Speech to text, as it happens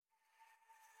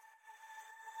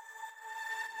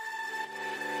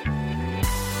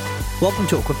Welcome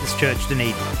to Equippers Church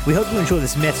Dunedin. We hope you enjoy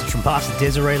this message from Pastor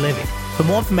Desiree Levy. For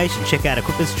more information, check out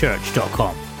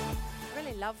equipperschurch.com. I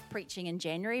really love preaching in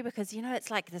January because, it's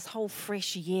like this whole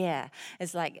fresh year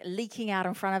is like leaking out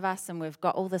in front of us, and we've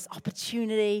got all this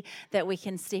opportunity that we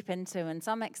can step into. And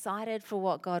so I'm excited for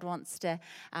what God wants to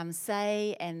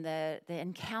say and the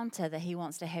encounter that He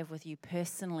wants to have with you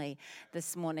personally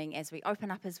this morning as we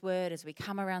open up His Word, as we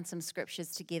come around some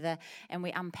scriptures together and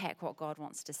we unpack what God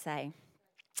wants to say.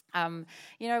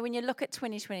 When you look at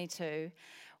 2022,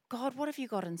 God, what have you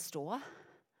got in store?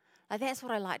 That's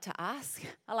what I like to ask.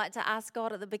 I like to ask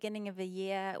God at the beginning of the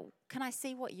year, can I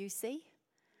see what you see?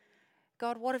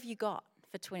 God, what have you got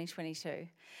for 2022?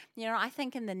 I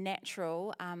think in the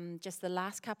natural, just the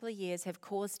last couple of years have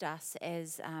caused us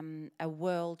as a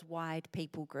worldwide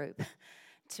people group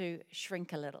to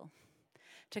shrink a little,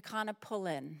 to kind of pull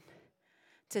in,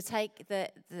 to take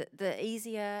the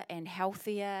easier and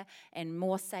healthier and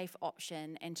more safe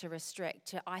option and to restrict,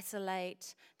 to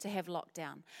isolate, to have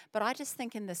lockdown. But I just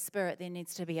think in the spirit there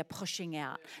needs to be a pushing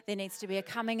out. There needs to be a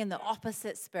coming in the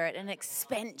opposite spirit, an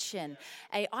expansion.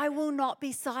 I will not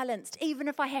be silenced, even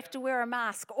if I have to wear a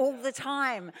mask all the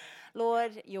time.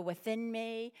 Lord, you're within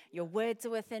me, your words are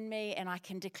within me, and I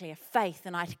can declare faith,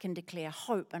 and I can declare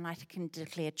hope, and I can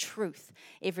declare truth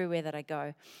everywhere that I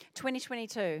go.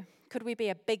 2022. Could we be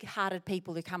a big-hearted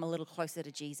people who come a little closer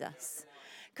to Jesus?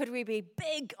 Could we be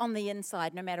big on the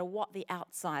inside no matter what the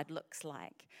outside looks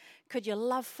like? Could your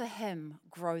love for Him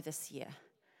grow this year?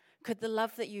 Could the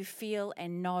love that you feel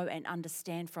and know and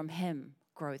understand from Him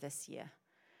grow this year?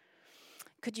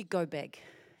 Could you go big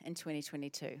in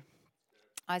 2022?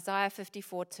 Isaiah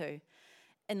 54:2.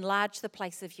 Enlarge the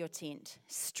place of your tent.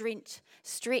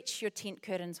 Stretch your tent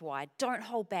curtains wide. Don't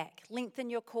hold back. Lengthen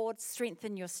your cords.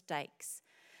 Strengthen your stakes.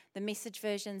 The Message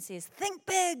version says, think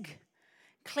big.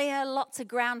 Clear lots of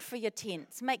ground for your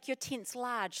tents. Make your tents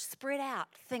large. Spread out.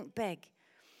 Think big.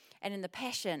 And in the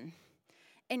Passion,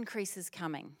 increase is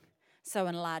coming. So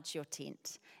enlarge your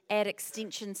tent. Add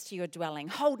extensions to your dwelling.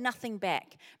 Hold nothing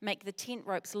back. Make the tent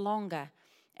ropes longer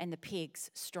and the pegs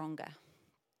stronger.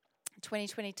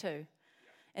 2022,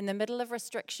 in the middle of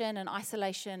restriction and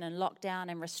isolation and lockdown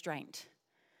and restraint,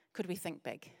 could we think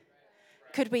big?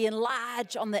 Could we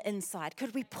enlarge on the inside?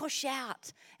 Could we push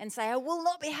out and say, I will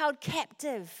not be held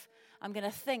captive. I'm going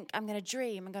to think, I'm going to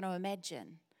dream, I'm going to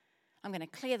imagine. I'm going to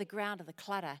clear the ground of the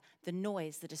clutter, the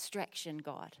noise, the distraction,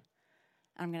 God.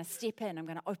 And I'm going to step in, I'm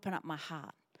going to open up my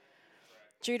heart.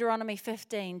 Deuteronomy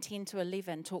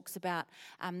 15:10-11 talks about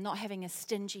not having a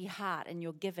stingy heart in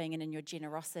your giving and in your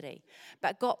generosity.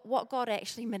 But what God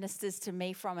actually ministers to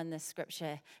me from in this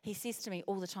scripture, He says to me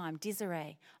all the time,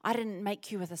 Desiree, I didn't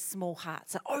make you with a small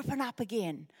heart, so open up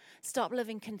again. Stop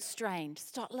living constrained.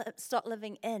 Stop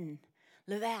living in.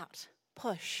 Live out.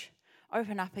 Push.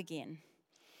 Open up again.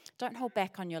 Don't hold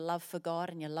back on your love for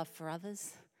God and your love for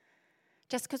others.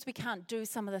 Just because we can't do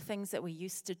some of the things that we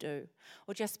used to do,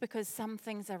 or just because some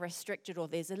things are restricted, or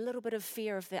there's a little bit of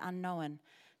fear of the unknown,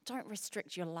 don't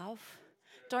restrict your love.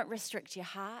 Don't restrict your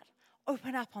heart.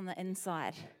 Open up on the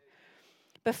inside.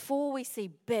 Before we see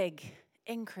big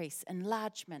increase,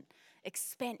 enlargement,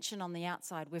 expansion on the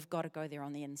outside, we've got to go there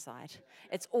on the inside.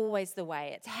 It's always the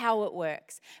way. It's how it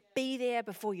works. Be there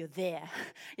before you're there.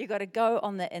 You've got to go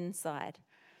on the inside.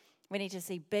 We need to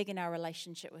see big in our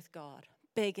relationship with God.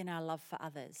 Big in our love for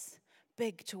others,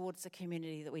 big towards the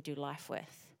community that we do life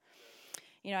with.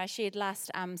 I shared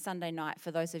last Sunday night,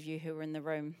 for those of you who were in the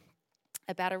room,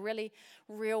 about a really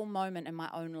real moment in my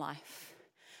own life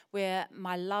where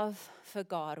my love for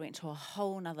God went to a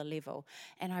whole nother level,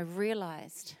 and I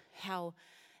realized how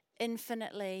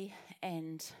infinitely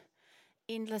and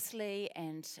endlessly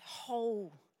and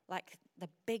whole, like the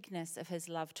bigness of His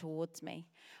love towards me.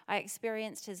 I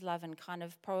experienced His love in kind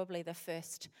of probably the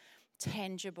first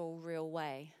tangible, real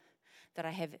way that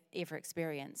I have ever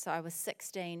experienced. So I was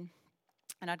 16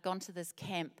 and I'd gone to this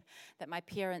camp that my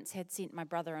parents had sent my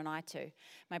brother and I to.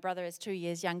 My brother is 2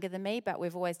 years younger than me, but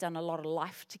we've always done a lot of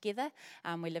life together.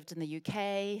 We lived in the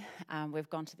UK, we've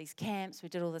gone to these camps, we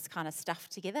did all this kind of stuff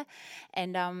together.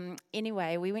 And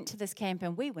anyway, we went to this camp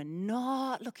and we were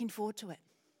not looking forward to it.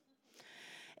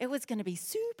 It was going to be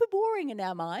super boring in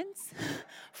our minds,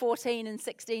 14 and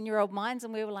 16-year-old minds,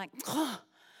 and we were like, oh.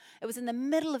 It was in the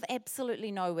middle of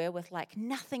absolutely nowhere with like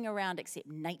nothing around except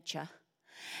nature.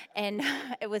 And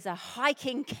it was a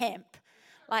hiking camp.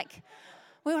 Like,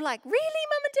 we were like, really,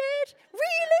 Mum and Dad?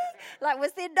 Really? Like,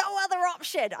 was there no other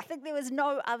option? I think there was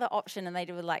no other option. And they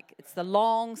were like, it's the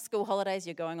long school holidays,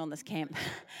 you're going on this camp.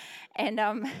 And,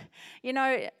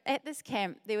 at this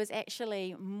camp, there was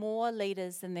actually more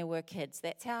leaders than there were kids.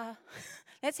 That's how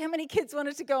That's how many kids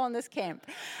wanted to go on this camp.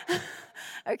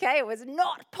 Okay, it was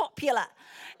not popular.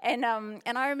 And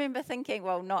I remember thinking,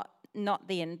 well, not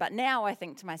then, but now I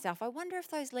think to myself, I wonder if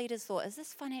those leaders thought, is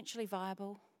this financially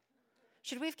viable?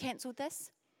 Should we have cancelled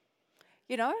this?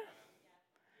 You know?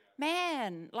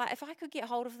 Man, like if I could get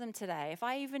hold of them today, if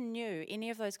I even knew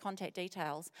any of those contact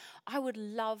details, I would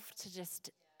love to just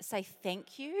say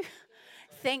thank you.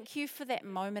 Thank you for that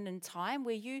moment in time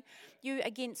where you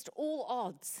against all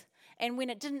odds, and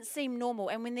when it didn't seem normal,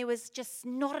 and when there was just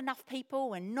not enough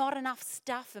people and not enough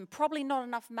stuff and probably not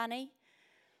enough money,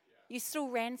 you still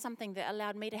ran something that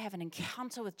allowed me to have an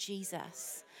encounter with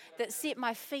Jesus, that set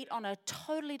my feet on a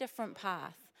totally different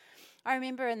path. I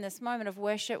remember in this moment of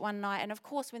worship one night, and of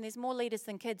course, when there's more leaders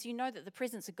than kids, you know that the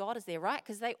presence of God is there, right?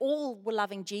 Because they all were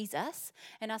loving Jesus,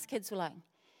 and us kids were like,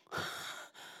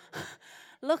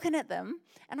 looking at them.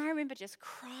 And I remember just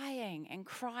crying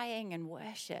in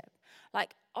worship,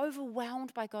 like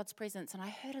overwhelmed by God's presence. And I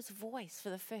heard his voice for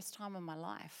the first time in my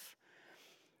life.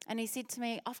 And he said to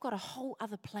me, I've got a whole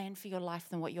other plan for your life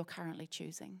than what you're currently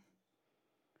choosing.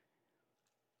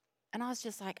 And I was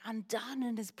just like undone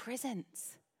in his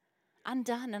presence.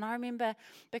 Undone. And I remember,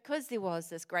 because there was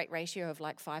this great ratio of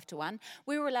like 5-1,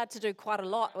 we were allowed to do quite a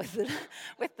lot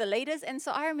with the leaders. And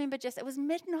so I remember it was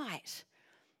midnight,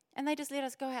 and they just let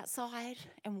us go outside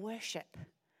and worship.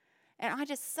 And I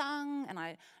just sung, and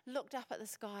I looked up at the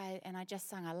sky, and I just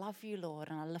sung, I love you, Lord,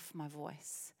 and I lift my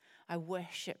voice. I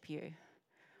worship you.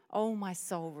 Oh, my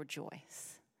soul,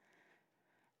 rejoice.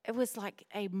 It was like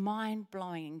a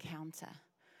mind-blowing encounter.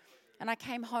 And I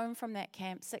came home from that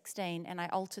camp, 16, and I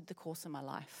altered the course of my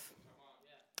life.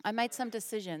 I made some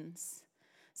decisions,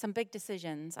 some big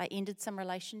decisions. I ended some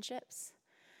relationships.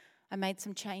 I made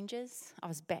some changes. I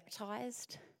was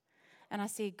baptized. And I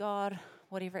said, God,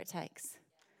 whatever it takes.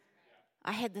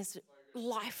 I had this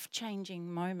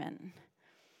life-changing moment.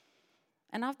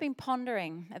 And I've been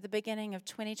pondering at the beginning of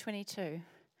 2022,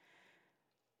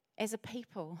 as a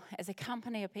people, as a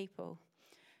company of people,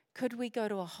 could we go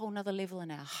to a whole nother level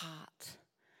in our heart,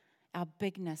 our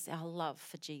bigness, our love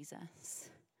for Jesus?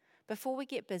 Before we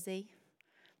get busy,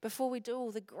 before we do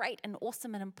all the great and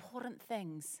awesome and important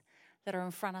things that are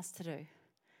in front of us to do,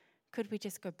 could we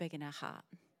just go big in our heart?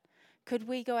 Could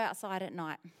we go outside at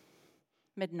night,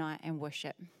 midnight, and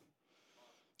worship?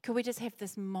 Could we just have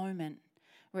this moment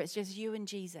where it's just you and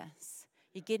Jesus?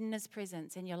 You get in his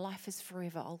presence and your life is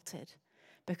forever altered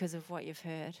because of what you've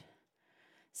heard.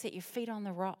 Set your feet on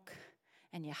the rock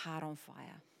and your heart on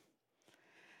fire.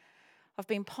 I've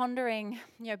been pondering,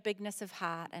 bigness of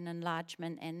heart and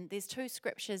enlargement, and there's two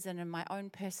scriptures in my own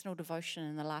personal devotion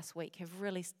in the last week have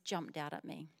really jumped out at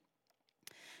me.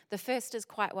 The first is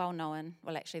quite well known.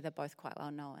 Well, actually, they're both quite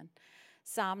well known.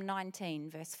 Psalm 19,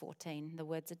 verse 14, the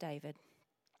words of David.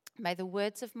 May the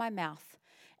words of my mouth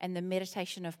and the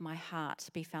meditation of my heart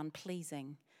be found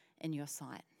pleasing in your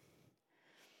sight.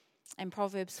 And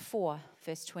Proverbs 4,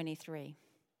 verse 23.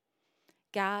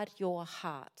 Guard your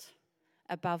heart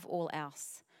above all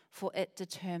else, for it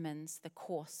determines the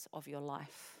course of your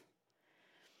life.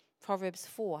 Proverbs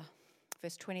 4,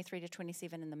 verse 23 to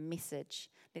 27 in the Message.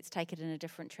 Let's take it in a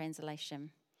different translation.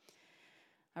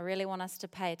 I really want us to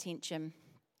pay attention.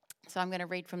 So I'm going to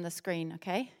read from the screen,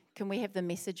 okay? Can we have the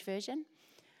Message version?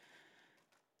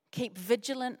 Keep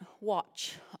vigilant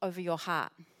watch over your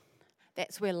heart.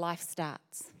 That's where life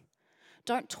starts.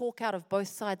 Don't talk out of both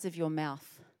sides of your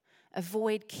mouth.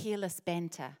 Avoid careless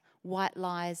banter, white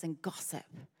lies, and gossip.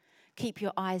 Keep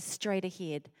your eyes straight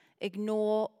ahead.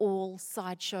 Ignore all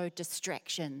sideshow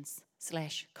distractions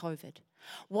 /COVID.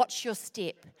 Watch your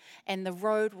step, and the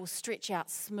road will stretch out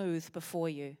smooth before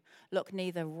you. Look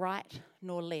neither right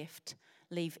nor left.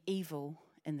 Leave evil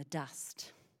in the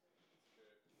dust.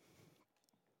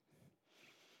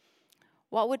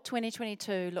 What would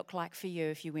 2022 look like for you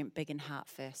if you went big in heart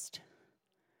first?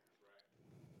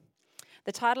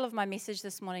 The title of my message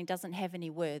this morning doesn't have any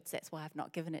words. That's why I've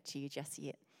not given it to you just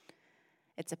yet.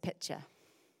 It's a picture.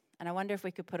 And I wonder if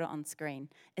we could put it on screen.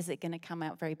 Is it going to come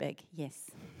out very big? Yes.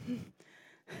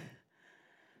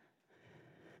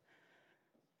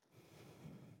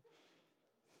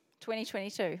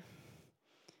 2022.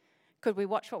 Could we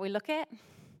watch what we look at?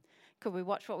 Could we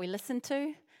watch what we listen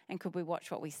to? And could we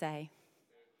watch what we say?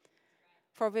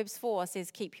 Proverbs 4 says,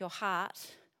 keep your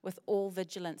heart with all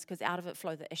vigilance, because out of it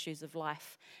flow the issues of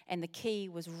life. And the key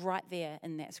was right there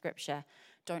in that scripture.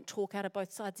 Don't talk out of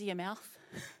both sides of your mouth.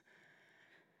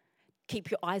 Keep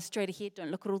your eyes straight ahead.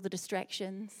 Don't look at all the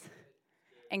distractions.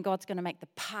 And God's going to make the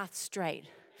path straight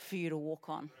for you to walk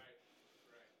on.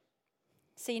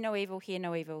 See no evil, hear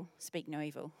no evil, speak no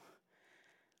evil.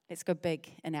 Let's go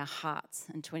big in our hearts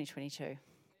in 2022.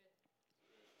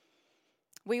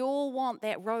 We all want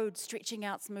that road stretching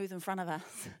out smooth in front of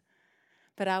us.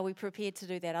 But are we prepared to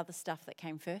do that other stuff that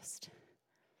came first?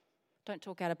 Don't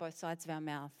talk out of both sides of our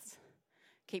mouths.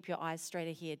 Keep your eyes straight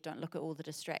ahead. Don't look at all the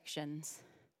distractions.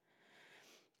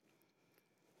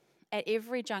 At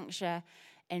every juncture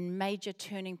and major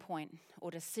turning point or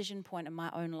decision point in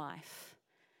my own life,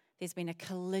 there's been a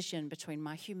collision between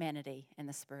my humanity and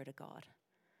the Spirit of God,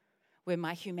 where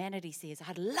my humanity says,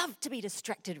 I'd love to be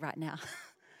distracted right now.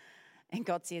 And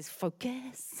God says,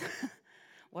 focus.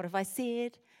 What have I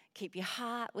said? Keep your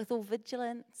heart with all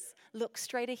vigilance. Look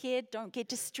straight ahead. Don't get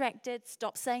distracted.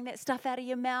 Stop saying that stuff out of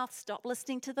your mouth. Stop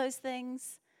listening to those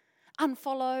things.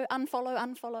 Unfollow, unfollow,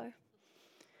 unfollow.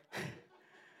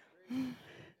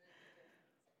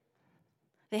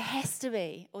 There has to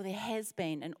be, or there has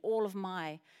been, in all of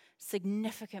my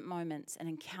significant moments, an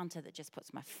encounter that just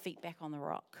puts my feet back on the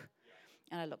rock.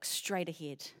 And I look straight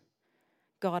ahead.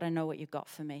 God, I know what you've got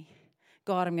for me.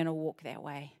 God, I'm going to walk that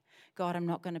way. God, I'm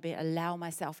not going to allow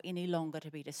myself any longer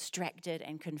to be distracted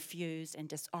and confused and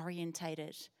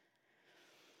disorientated.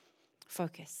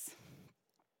 Focus.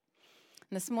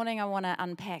 And this morning I want to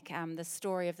unpack the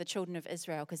story of the children of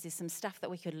Israel, because there's some stuff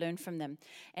that we could learn from them.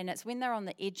 And it's when they're on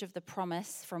the edge of the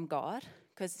promise from God,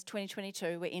 because it's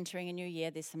 2022, we're entering a new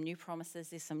year, there's some new promises,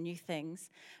 there's some new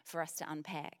things for us to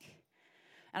unpack.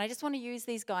 And I just want to use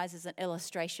these guys as an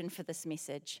illustration for this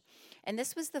message. And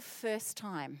this was the first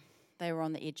time they were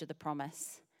on the edge of the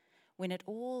promise, when it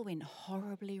all went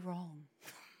horribly wrong.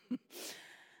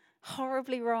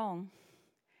 Horribly wrong.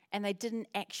 And they didn't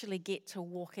actually get to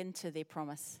walk into their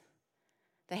promise.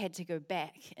 They had to go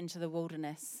back into the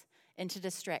wilderness, into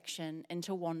distraction,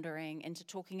 into wandering, into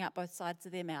talking out both sides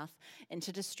of their mouth,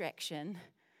 into distraction.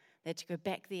 They had to go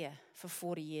back there for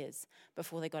 40 years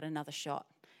before they got another shot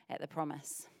at the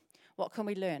promise. What can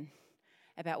we learn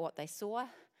about what they saw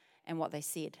and what they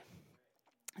said?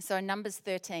 So Numbers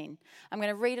 13. I'm going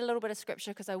to read a little bit of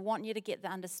scripture because I want you to get the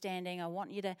understanding. I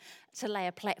want you to lay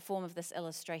a platform of this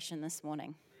illustration this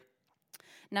morning.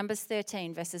 Numbers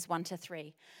 13, verses 1 to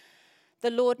 3.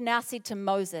 The Lord now said to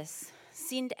Moses,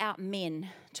 send out men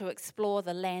to explore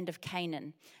the land of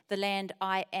Canaan, the land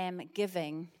I am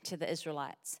giving to the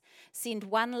Israelites. Send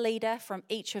one leader from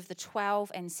each of the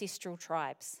 12 ancestral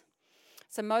tribes.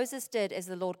 So Moses did as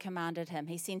the Lord commanded him.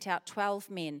 He sent out 12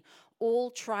 men,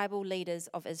 all tribal leaders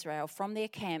of Israel, from their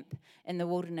camp in the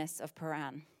wilderness of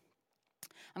Paran.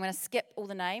 I'm going to skip all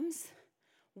the names.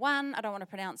 1, I don't want to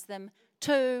pronounce them.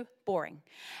 2, boring.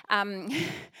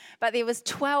 But there was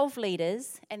 12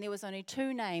 leaders, and there was only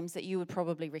 2 names that you would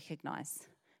probably recognize: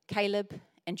 Caleb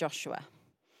and Joshua.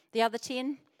 The other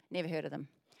 10, never heard of them.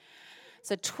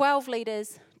 So 12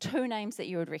 leaders, 2 names that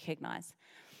you would recognize.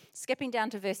 Skipping down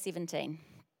to verse 17.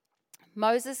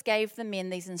 Moses gave the men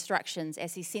these instructions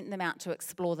as he sent them out to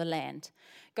explore the land.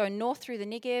 Go north through the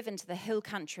Negev into the hill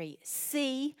country.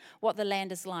 See what the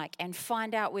land is like and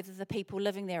find out whether the people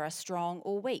living there are strong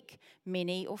or weak,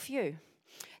 many or few.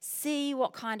 See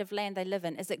what kind of land they live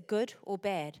in. Is it good or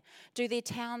bad? Do their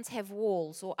towns have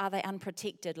walls, or are they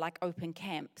unprotected like open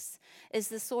camps? Is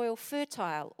the soil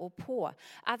fertile or poor?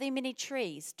 Are there many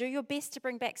trees? Do your best to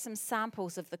bring back some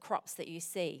samples of the crops that you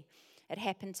see. It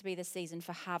happened to be the season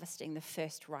for harvesting the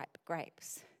first ripe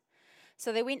grapes.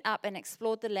 So they went up and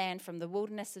explored the land from the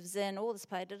wilderness of Zin, all this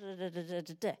place.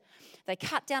 They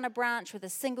cut down a branch with a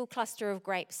single cluster of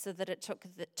grapes so that it took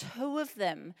the 2 of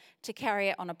them to carry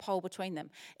it on a pole between them.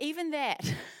 Even that,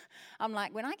 I'm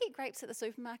like, when I get grapes at the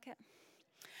supermarket,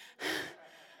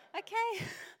 okay,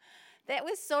 that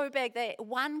was so big. That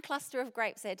 1 cluster of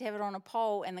grapes, they had to have it on a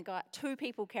pole, and 2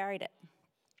 people carried it.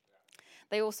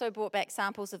 They also brought back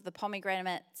samples of the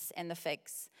pomegranates and the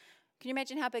figs. Can you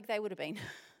imagine how big they would have been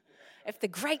if the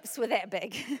grapes were that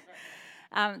big?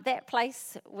 That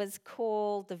place was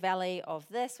called the Valley of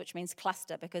This, which means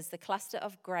cluster, because the cluster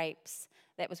of grapes,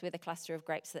 that was where the cluster of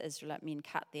grapes the Israelite men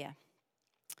cut there.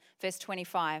 Verse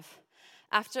 25.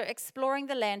 After exploring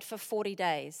the land for 40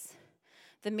 days,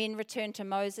 the men returned to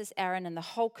Moses, Aaron, and the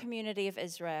whole community of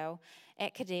Israel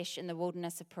at Kadesh in the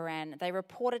wilderness of Paran. They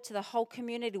reported to the whole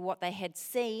community what they had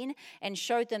seen and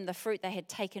showed them the fruit they had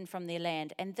taken from their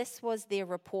land. And this was their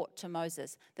report to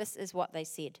Moses. This is what they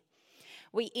said.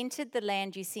 We entered the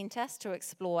land you sent us to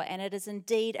explore, and it is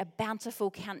indeed a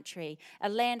bountiful country, a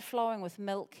land flowing with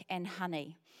milk and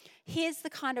honey. Here's the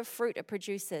kind of fruit it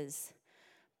produces.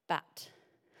 But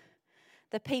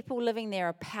the people living there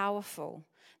are powerful.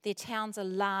 Their towns are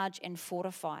large and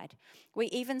fortified. We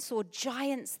even saw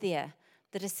giants there,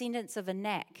 the descendants of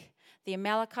Anak. The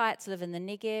Amalekites live in the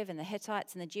Negev, and the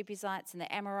Hittites and the Jebusites and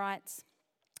the Amorites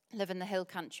live in the hill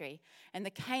country. And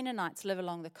the Canaanites live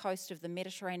along the coast of the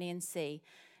Mediterranean Sea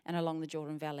and along the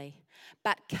Jordan Valley.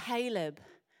 But Caleb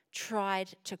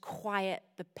tried to quiet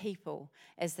the people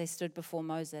as they stood before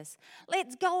Moses.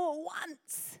 "Let's go at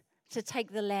once to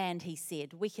take the land," he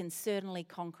said. "We can certainly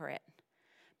conquer it."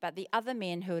 But the other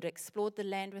men who had explored the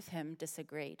land with him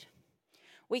disagreed.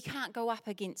 "We can't go up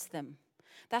against them.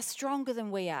 They're stronger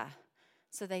than we are."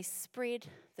 So they spread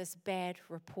this bad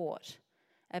report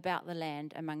about the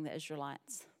land among the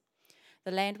Israelites.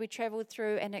 "The land we traveled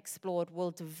through and explored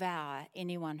will devour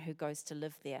anyone who goes to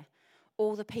live there.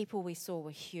 All the people we saw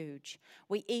were huge.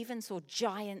 We even saw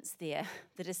giants there,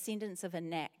 the descendants of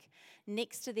Anak.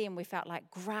 Next to them, we felt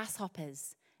like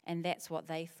grasshoppers, and that's what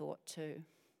they thought too."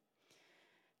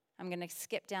 I'm going to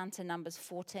skip down to Numbers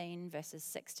 14, verses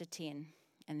 6 to 10,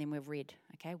 and then we've read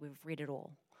it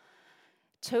all.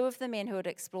 Two of the men who had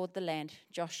explored the land,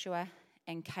 Joshua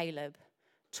and Caleb,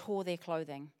 tore their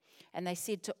clothing, and they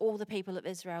said to all the people of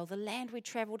Israel, "The land we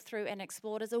traveled through and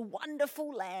explored is a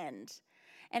wonderful land.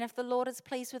 And if the Lord is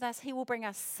pleased with us, he will bring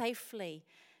us safely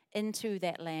into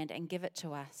that land and give it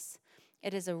to us.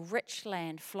 It is a rich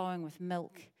land flowing with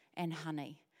milk and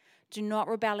honey. Do not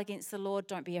rebel against the Lord.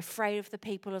 Don't be afraid of the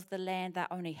people of the land.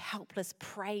 They're only helpless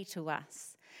prey to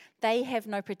us. They have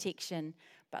no protection,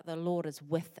 but the Lord is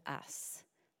with us.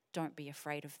 Don't be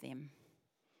afraid of them."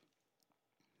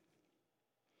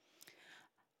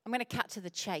 I'm going to cut to the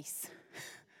chase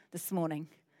this morning.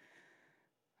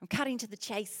 I'm cutting to the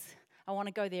chase. I want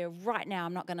to go there right now.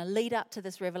 I'm not going to lead up to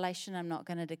this revelation. I'm not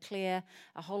going to declare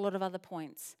a whole lot of other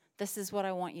points. This is what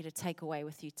I want you to take away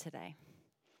with you today.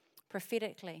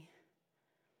 Prophetically,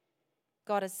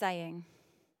 God is saying,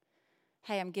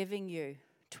 "Hey, I'm giving you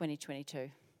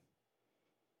 2022.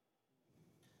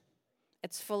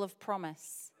 It's full of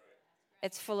promise.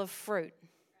 It's full of fruit.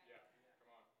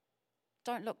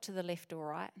 Don't look to the left or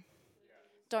right.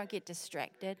 Don't get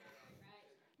distracted.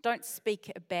 Don't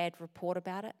speak a bad report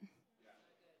about it.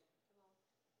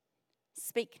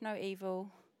 Speak no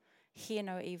evil, hear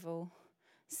no evil,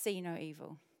 see no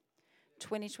evil.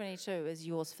 2022 is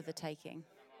yours for the taking."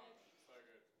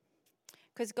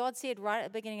 Because God said right at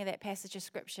the beginning of that passage of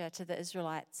scripture to the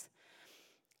Israelites,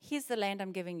 "Here's the land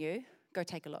I'm giving you, go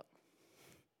take a look."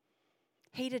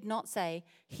 He did not say,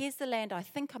 "Here's the land I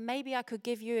think maybe I could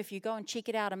give you if you go and check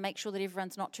it out and make sure that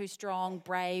everyone's not too strong,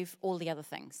 brave, all the other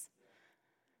things."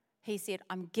 He said,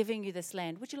 "I'm giving you this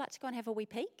land. Would you like to go and have a wee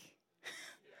peek?"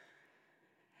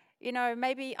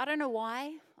 Maybe, I don't know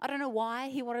why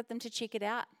he wanted them to check it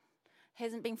out.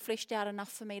 Hasn't been fleshed out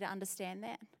enough for me to understand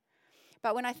that.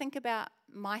 But when I think about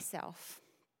myself,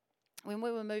 when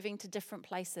we were moving to different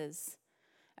places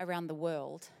around the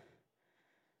world,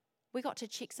 we got to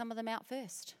check some of them out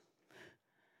first.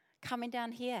 Coming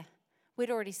down here,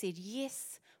 we'd already said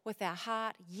yes with our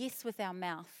heart, yes with our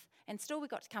mouth, and still we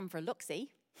got to come for a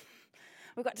look-see.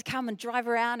 We got to come and drive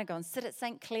around and go and sit at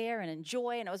St. Clair and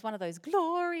enjoy, and it was one of those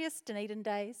glorious Dunedin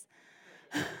days.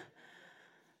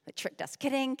 They tricked us.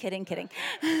 Kidding. Kidding.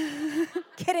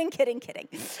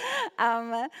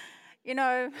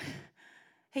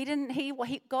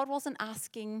 God wasn't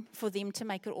asking for them to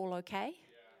make it all okay.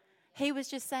 He was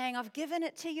just saying, "I've given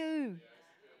it to you.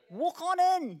 Walk on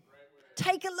in.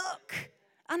 Take a look.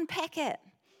 Unpack it."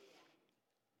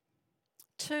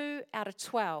 2 out of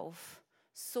 12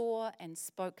 saw and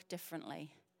spoke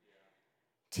differently.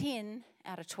 10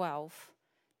 out of 12,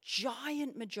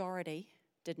 giant majority,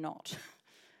 did not.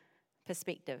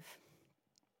 Perspective.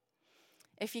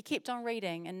 If you kept on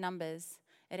reading in Numbers,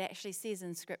 it actually says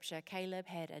in Scripture, Caleb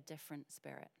had a different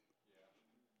spirit.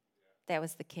 That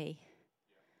was the key.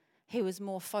 He was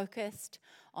more focused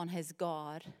on his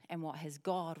God and what his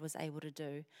God was able to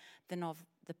do than of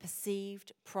the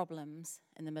perceived problems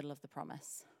in the middle of the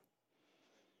promise.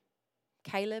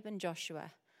 Caleb and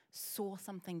Joshua saw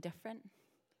something different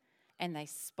and they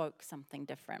spoke something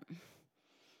different.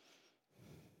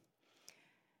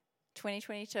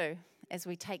 2022, as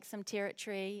we take some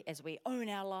territory, as we own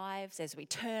our lives, as we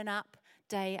turn up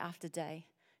day after day,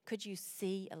 could you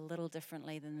see a little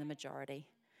differently than the majority?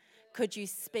 Could you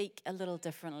speak a little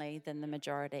differently than the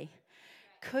majority?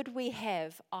 Could we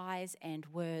have eyes and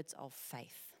words of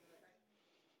faith?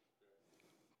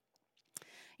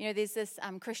 There's this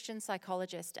Christian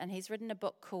psychologist, and he's written a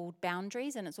book called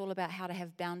Boundaries, and it's all about how to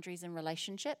have boundaries in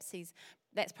relationships.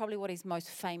 That's probably what he's most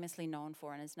famously known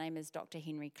for, and his name is Dr.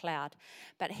 Henry Cloud.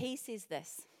 But he says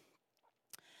this: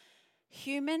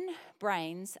 human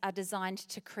brains are designed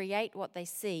to create what they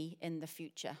see in the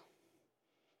future.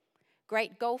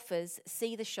 Great golfers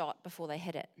see the shot before they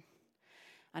hit it.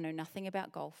 I know nothing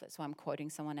about golf, that's why I'm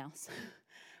quoting someone else.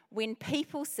 When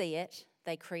people see it,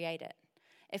 they create it.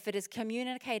 If it is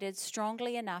communicated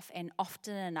strongly enough and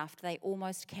often enough, they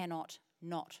almost cannot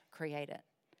not create it.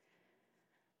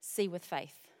 See with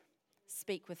faith,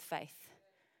 speak with faith,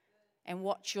 and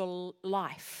watch your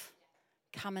life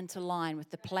come into line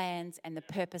with the plans and the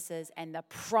purposes and the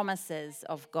promises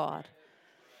of God.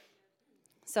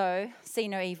 So, see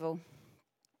no evil.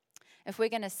 If we're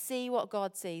going to see what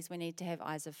God sees, we need to have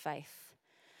eyes of faith.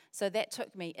 So that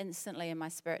took me instantly in my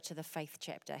spirit to the faith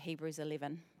chapter, Hebrews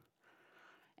 11.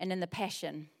 And in the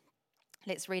Passion,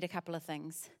 let's read a couple of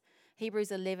things.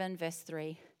 Hebrews 11, verse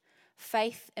 3.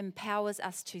 Faith empowers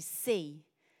us to see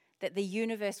that the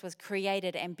universe was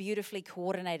created and beautifully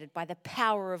coordinated by the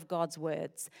power of God's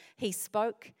words. He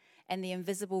spoke, and the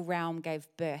invisible realm gave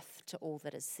birth to all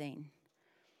that is seen.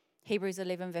 Hebrews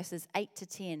 11, verses 8 to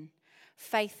 10.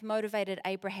 Faith motivated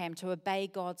Abraham to obey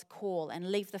God's call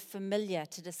and leave the familiar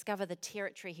to discover the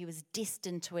territory he was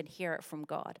destined to inherit from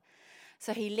God.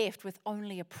 So he left with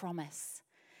only a promise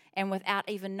and without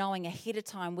even knowing ahead of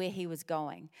time where he was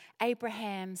going.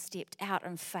 Abraham stepped out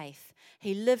in faith.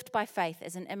 He lived by faith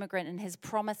as an immigrant in his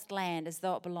promised land as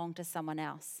though it belonged to someone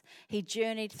else. He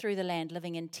journeyed through the land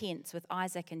living in tents with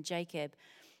Isaac and Jacob,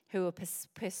 who were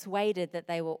persuaded that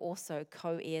they were also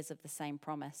co-heirs of the same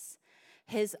promise.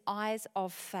 His eyes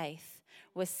of faith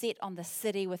were set on the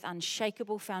city with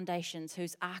unshakable foundations,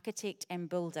 whose architect and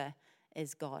builder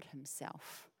is God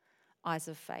himself. Eyes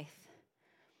of faith.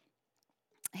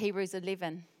 Hebrews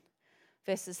 11,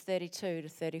 verses 32 to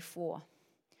 34.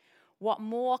 What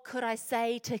more could I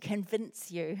say to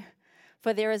convince you?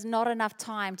 For there is not enough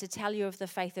time to tell you of the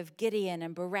faith of Gideon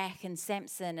and Barak and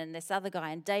Samson and this other guy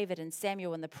and David and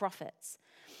Samuel and the prophets.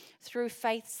 Through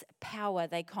faith's power,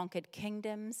 they conquered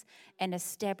kingdoms and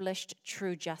established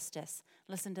true justice.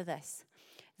 Listen to this.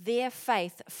 Their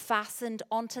faith fastened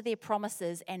onto their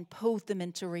promises and pulled them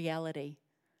into reality.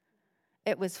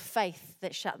 It was faith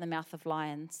that shut the mouth of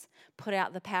lions, put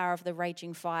out the power of the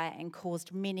raging fire, and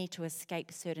caused many to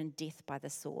escape certain death by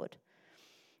the sword.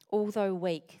 Although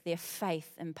weak, their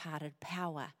faith imparted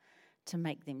power to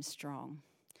make them strong.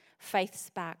 Faith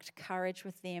sparked courage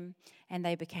with them, and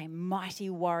they became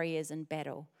mighty warriors in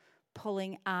battle,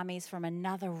 pulling armies from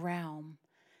another realm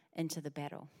into the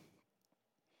battle.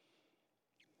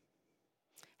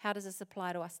 How does this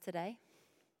apply to us today?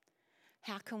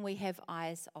 How can we have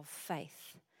eyes of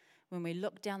faith when we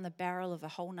look down the barrel of a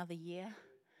whole nother year?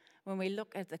 When we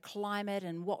look at the climate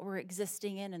and what we're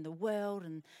existing in and the world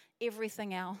and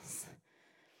everything else?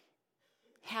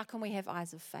 How can we have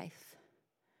eyes of faith?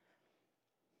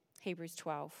 Hebrews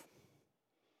 12.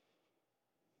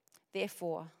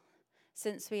 Therefore,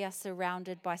 since we are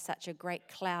surrounded by such a great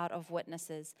cloud of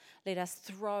witnesses, let us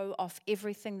throw off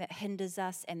everything that hinders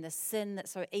us and the sin that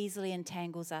so easily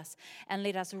entangles us, and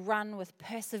let us run with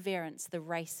perseverance the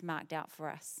race marked out for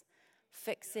us,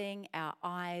 fixing our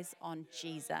eyes on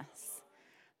Jesus,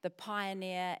 the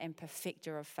pioneer and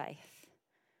perfecter of faith.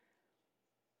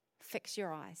 Fix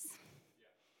your eyes.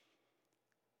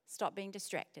 Stop being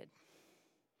distracted.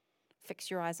 Fix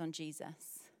your eyes on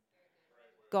Jesus.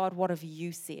 God, what have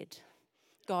you said?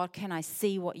 God, can I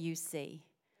see what you see?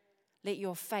 Let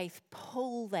your faith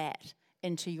pull that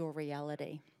into your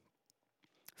reality.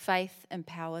 Faith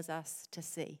empowers us to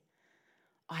see.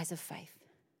 Eyes of faith.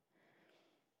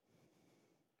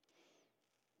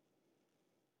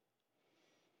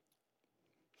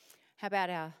 How about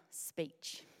our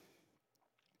speech?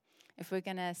 If we're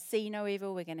going to see no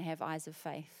evil, we're going to have eyes of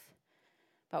faith.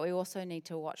 But we also need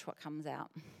to watch what comes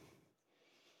out.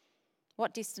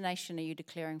 What destination are you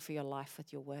declaring for your life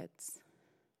with your words?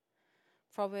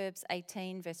 Proverbs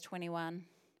 18, verse 21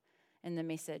 in the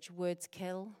Message. Words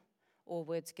kill or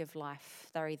words give life.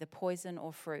 They're either poison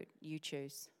or fruit. You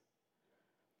choose.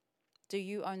 Do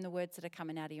you own the words that are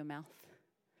coming out of your mouth?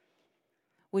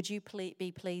 Would you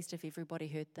be pleased if everybody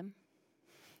heard them?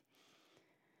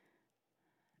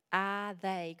 Are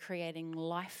they creating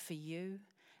life for you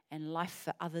and life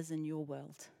for others in your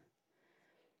world?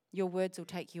 Your words will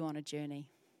take you on a journey.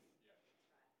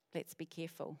 Let's be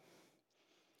careful.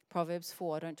 Proverbs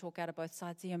 4, don't talk out of both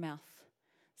sides of your mouth.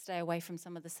 Stay away from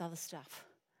some of this other stuff.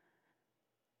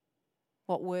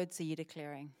 What words are you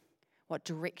declaring? What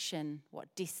direction,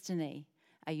 what destiny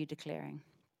are you declaring?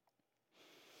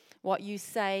 What you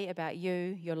say about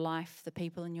you, your life, the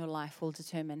people in your life will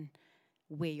determine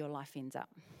where your life ends up.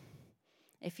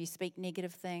 If you speak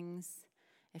negative things,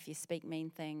 if you speak mean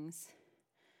things,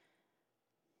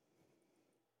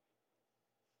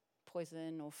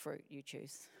 poison or fruit, you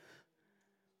choose.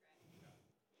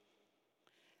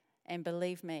 And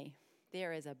believe me,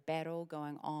 there is a battle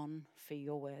going on for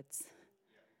your words.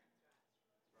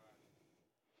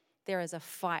 There is a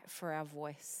fight for our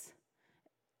voice.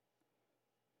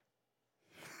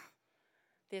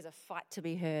 There's a fight to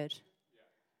be heard.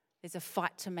 There's a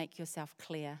fight to make yourself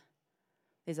clear.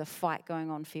 There's a fight going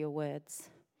on for your words.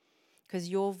 Because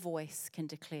your voice can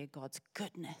declare God's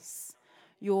goodness.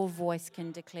 Your voice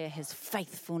can declare his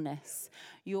faithfulness.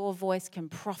 Your voice can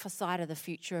prophesy to the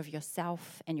future of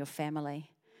yourself and your family.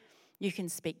 You can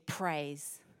speak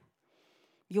praise.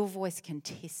 Your voice can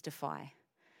testify.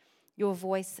 Your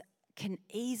voice can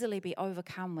easily be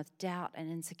overcome with doubt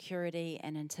and insecurity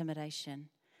and intimidation.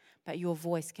 But your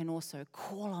voice can also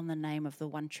call on the name of the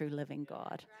one true living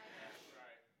God.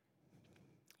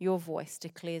 Your voice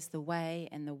declares the way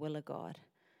and the will of God.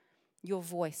 Your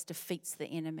voice defeats the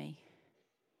enemy.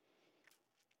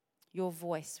 Your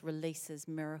voice releases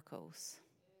miracles.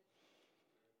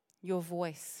 Your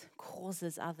voice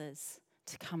causes others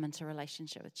to come into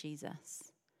relationship with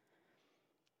Jesus.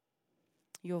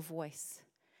 Your voice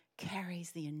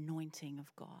carries the anointing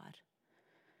of God.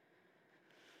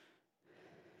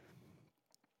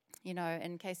 You know,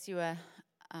 in case you were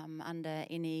under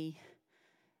any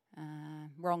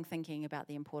wrong thinking about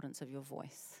the importance of your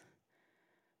voice,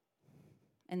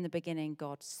 in the beginning,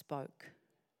 God spoke,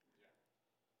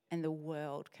 and the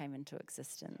world came into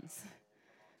existence.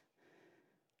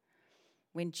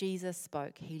 When Jesus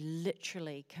spoke, he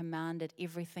literally commanded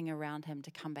everything around him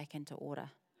to come back into order.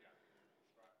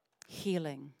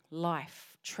 Healing,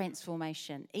 life,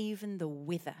 transformation, even the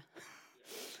weather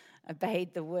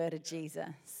obeyed the word of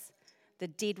Jesus. The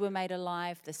dead were made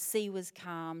alive, the sea was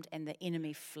calmed, and the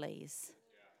enemy flees.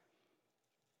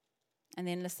 And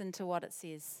then listen to what it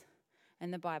says in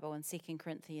the Bible in 2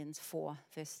 Corinthians 4,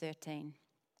 verse 13.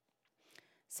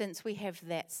 Since we have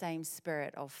that same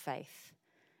spirit of faith,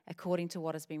 according to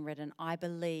what has been written, I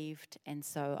believed and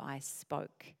so I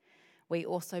spoke. We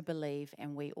also believe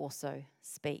and we also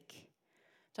speak.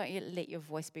 Don't you let your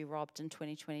voice be robbed in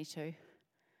 2022.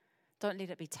 Don't let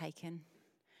it be taken.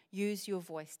 Use your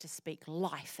voice to speak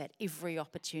life at every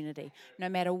opportunity. No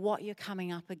matter what you're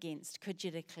coming up against, could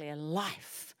you declare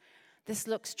life? This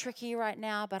looks tricky right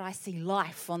now, but I see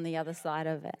life on the other side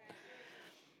of it.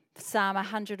 Psalm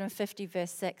 150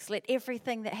 verse 6, let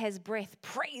everything that has breath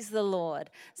praise the Lord.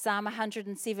 Psalm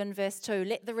 107 verse 2,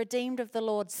 let the redeemed of the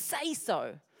Lord say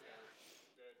so.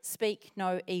 Speak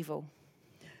no evil.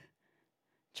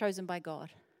 Chosen by God,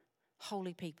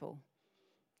 holy people,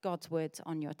 God's words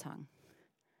on your tongue.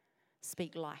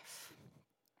 Speak life.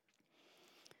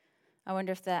 I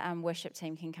wonder if the worship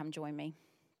team can come join me.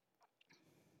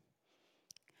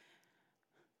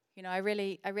 You know, I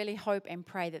really hope and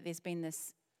pray that there's been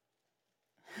this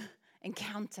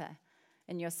encounter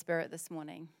in your spirit this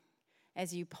morning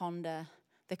as you ponder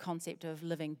the concept of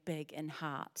living big in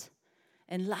heart,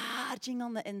 enlarging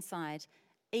on the inside,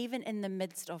 even in the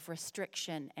midst of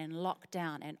restriction and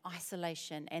lockdown and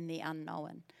isolation and the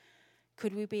unknown.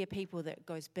 Could we be a people that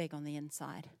goes big on the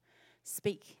inside?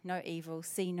 Speak no evil,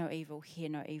 see no evil, hear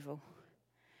no evil.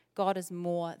 God is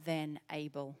more than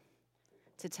able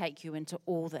to take you into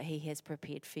all that he has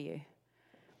prepared for you.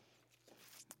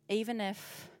 Even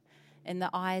if in the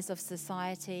eyes of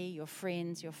society, your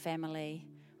friends, your family,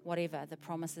 whatever, the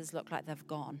promises look like they've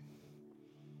gone.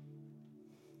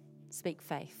 Speak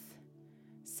faith.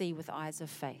 See with eyes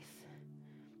of faith.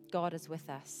 God is with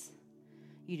us.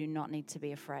 You do not need to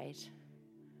be afraid.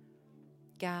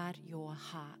 Guard your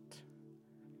heart,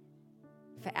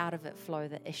 for out of it flow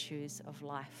the issues of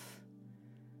life.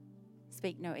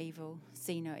 Speak no evil,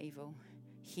 see no evil,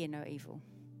 hear no evil.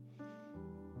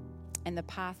 And the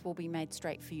path will be made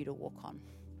straight for you to walk on.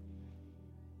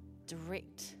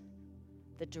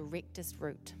 The directest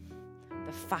route,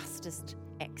 the fastest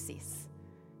access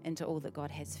into all that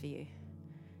God has for you.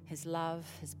 His love,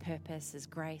 his purpose, his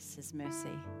grace, his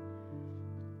mercy.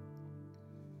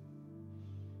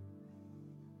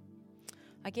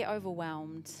 I get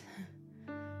overwhelmed,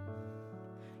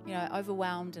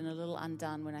 overwhelmed and a little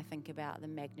undone when I think about the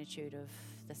magnitude of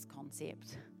this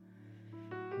concept.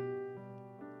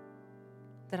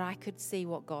 That I could see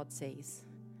what God sees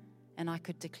and I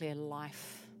could declare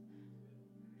life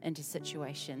into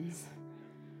situations.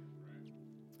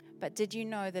 But did you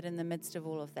know that in the midst of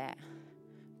all of that,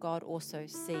 God also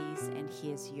sees and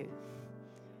hears you?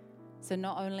 So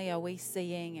not only are we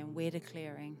seeing and we're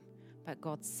declaring, but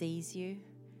God sees you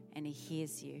and he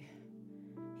hears you.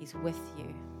 He's with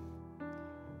you.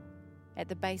 At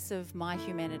the base of my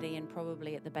humanity and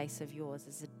probably at the base of yours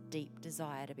is a deep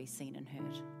desire to be seen and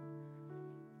heard.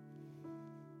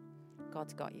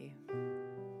 God's got you.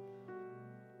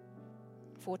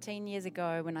 14 years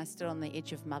ago when I stood on the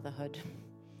edge of motherhood,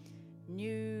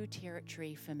 new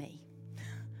territory for me.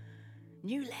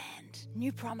 New land,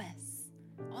 new promise,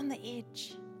 on the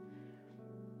edge.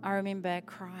 I remember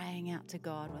crying out to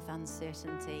God with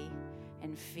uncertainty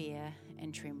and fear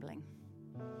and trembling.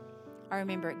 I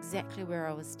remember exactly where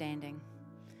I was standing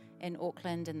in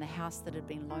Auckland in the house that had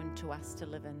been loaned to us to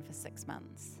live in for 6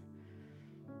 months.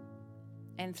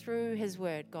 And through his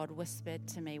word, God whispered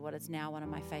to me what is now one of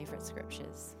my favorite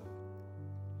scriptures.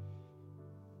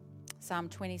 Psalm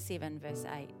 27, verse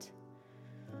 8.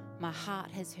 My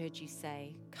heart has heard you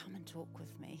say, come and talk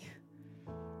with me.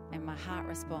 And my heart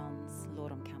responds,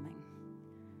 Lord, I'm coming.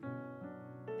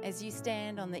 As you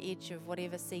stand on the edge of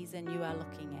whatever season you are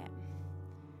looking at,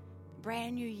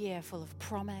 brand new year full of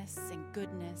promise and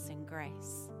goodness and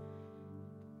grace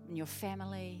in your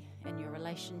family, in your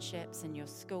relationships, in your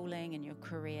schooling, in your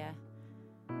career,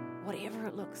 whatever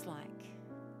it looks like.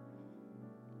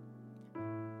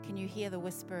 Can you hear the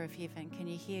whisper of heaven? Can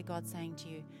you hear God saying to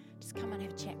you, just come and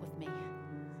have a chat with me.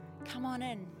 Come on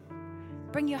in.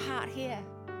 Bring your heart here.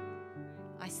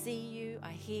 I see you,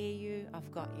 I hear you,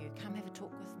 I've got you. Come have a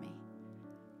talk with me.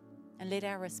 And let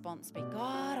our response be,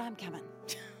 God, I'm coming.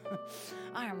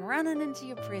 I am running into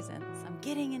your presence. I'm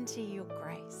getting into your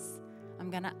grace. I'm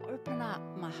going to open up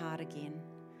my heart again.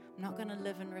 I'm not going to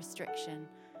live in restriction.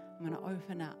 I'm going to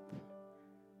open up.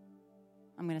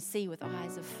 I'm going to see with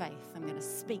eyes of faith. I'm going to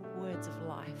speak words of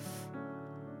life.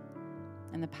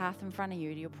 And the path in front of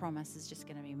you to your promise is just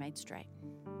going to be made straight.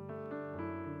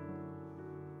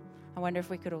 I wonder if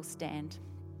we could all stand.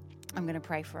 I'm going to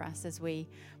pray for us as we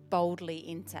boldly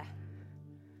enter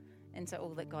into all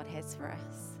that God has for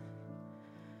us.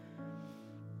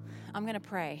 I'm going to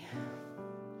pray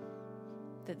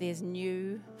that there's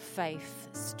new faith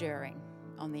stirring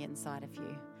on the inside of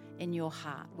you, in your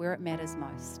heart, where it matters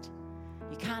most.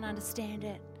 You can't understand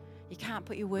it, you can't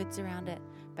put your words around it,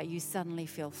 but you suddenly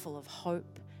feel full of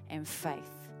hope and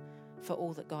faith for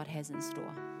all that God has in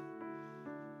store.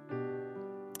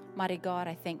 Mighty God,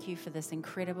 I thank you for this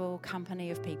incredible company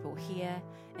of people here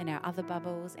in our other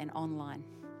bubbles and online.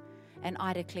 And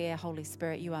I declare, Holy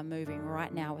Spirit, you are moving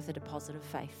right now with a deposit of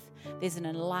faith. There's an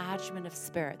enlargement of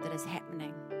spirit that is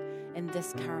happening in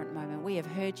this current moment. We have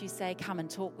heard you say, come and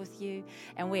talk with you,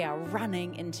 and we are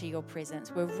running into your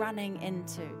presence. We're running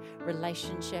into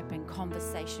relationship and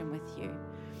conversation with you.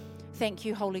 Thank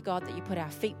you, Holy God, that you put our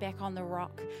feet back on the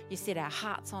rock. You set our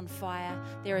hearts on fire.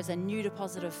 There is a new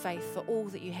deposit of faith for all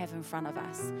that you have in front of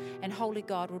us. And Holy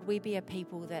God, would we be a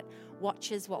people that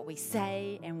watches what we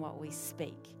say and what we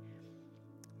speak?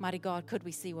 Mighty God, could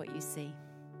we see what you see?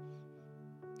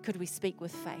 Could we speak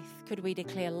with faith? Could we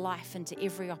declare life into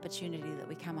every opportunity that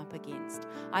we come up against?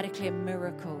 I declare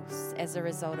miracles as a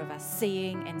result of us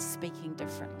seeing and speaking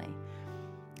differently.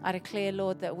 I declare,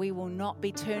 Lord, that we will not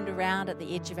be turned around at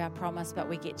the edge of our promise, but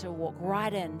we get to walk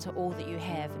right into all that you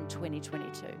have in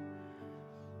 2022.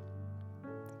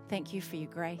 Thank you for your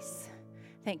grace.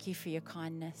 Thank you for your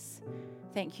kindness.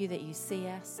 Thank you that you see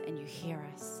us and you hear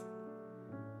us.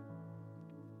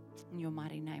 In your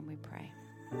mighty name we pray.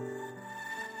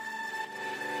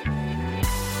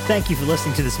 Thank you for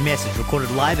listening to this message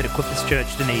recorded live at Equippers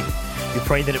Church, Dunedin. We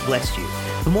pray that it blessed you.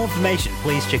 For more information,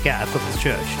 please check out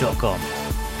equipperschurch.com.